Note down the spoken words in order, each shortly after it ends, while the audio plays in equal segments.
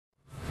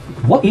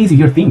what is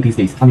your theme these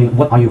days? I mean,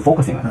 what are you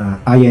focusing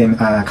on? I am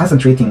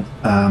concentrating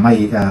my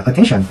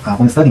attention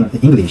on studying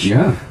English.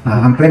 Yeah.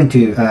 I'm planning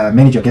to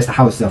manage a guest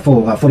house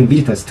for foreign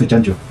visitors to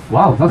Jeonju.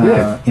 Wow, that's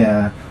good.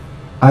 Yeah.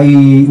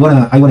 I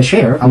wanna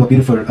share our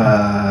beautiful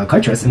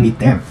cultures with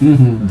them.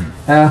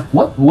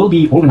 What will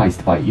be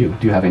organized by you?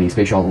 Do you have any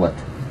special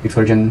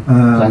excursion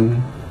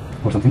plan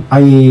or something?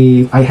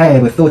 I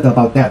have thought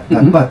about that,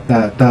 but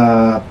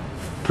the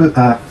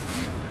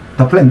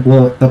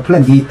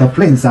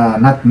plans are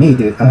not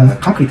made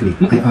concretely.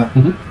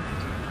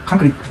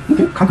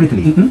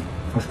 Concretely.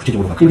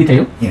 In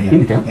detail. Yeah. In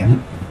detail. Yeah.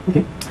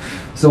 Okay.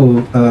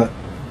 So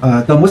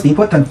the most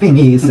important thing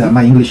is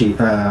my English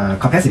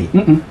capacity.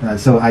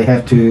 So I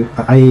have to.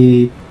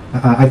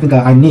 I think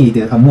I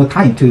need more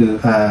time to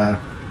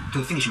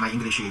finish my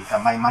English.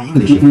 My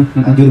English.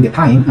 During the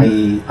time,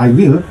 I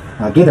will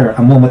gather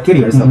more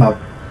materials about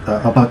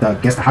the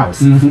guest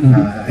house.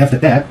 After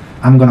that,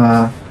 I'm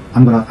gonna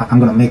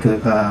make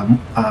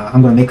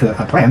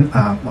a plan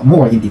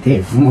more in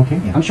detail. Okay.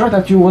 Yeah. I'm sure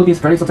that you will be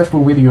very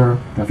successful with your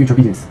future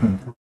business.